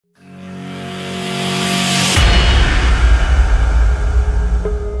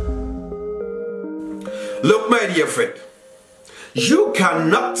dear friend, you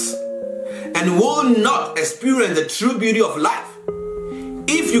cannot and will not experience the true beauty of life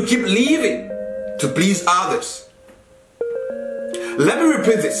if you keep living to please others. Let me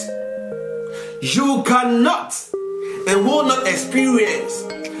repeat this. You cannot and will not experience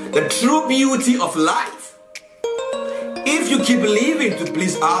the true beauty of life if you keep living to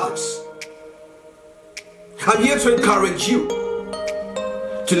please others. I'm here to encourage you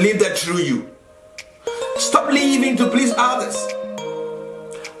to live that true you. Stop living to please others.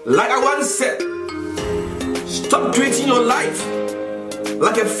 Like I once said, stop treating your life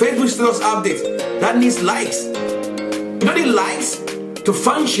like a Facebook status update that needs likes. You don't need likes to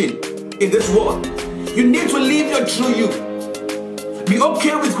function in this world. You need to live your true you. Be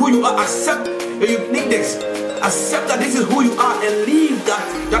okay with who you are. Accept your uniqueness. Accept that this is who you are and live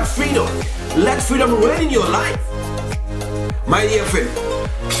that freedom. Let freedom reign in your life. My dear friend,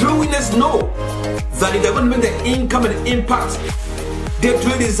 true winners know that if they're going to make the income and impact their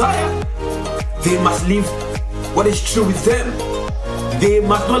true desire, they must live what is true with them. They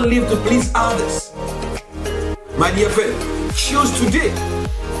must not live to please others. My dear friend, choose today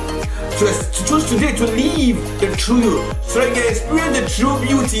to live the true you, so that you can experience the true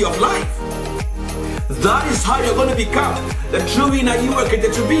beauty of life. That is how you're going to become the true winner you were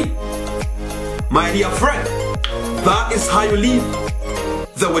created to be. My dear friend, that is how you live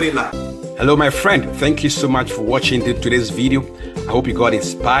the winning life. Hello my friend, thank you so much for watching today's video. I hope you got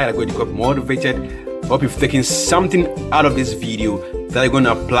inspired, I hope you got motivated. I hope you've taken something out of this video that you're going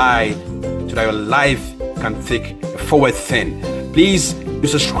to apply so that your life can take a forward thing. Please do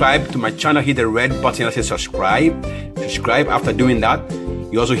subscribe to my channel, hit the red button that says subscribe. Subscribe. After doing that,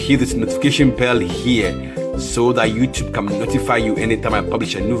 you also hit this notification bell here so that YouTube can notify you anytime I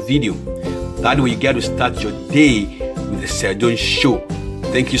publish a new video. That way you get to start your day with the Sir Jones Show.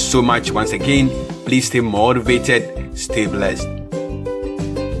 Thank you so much once again. Please stay motivated, stay blessed.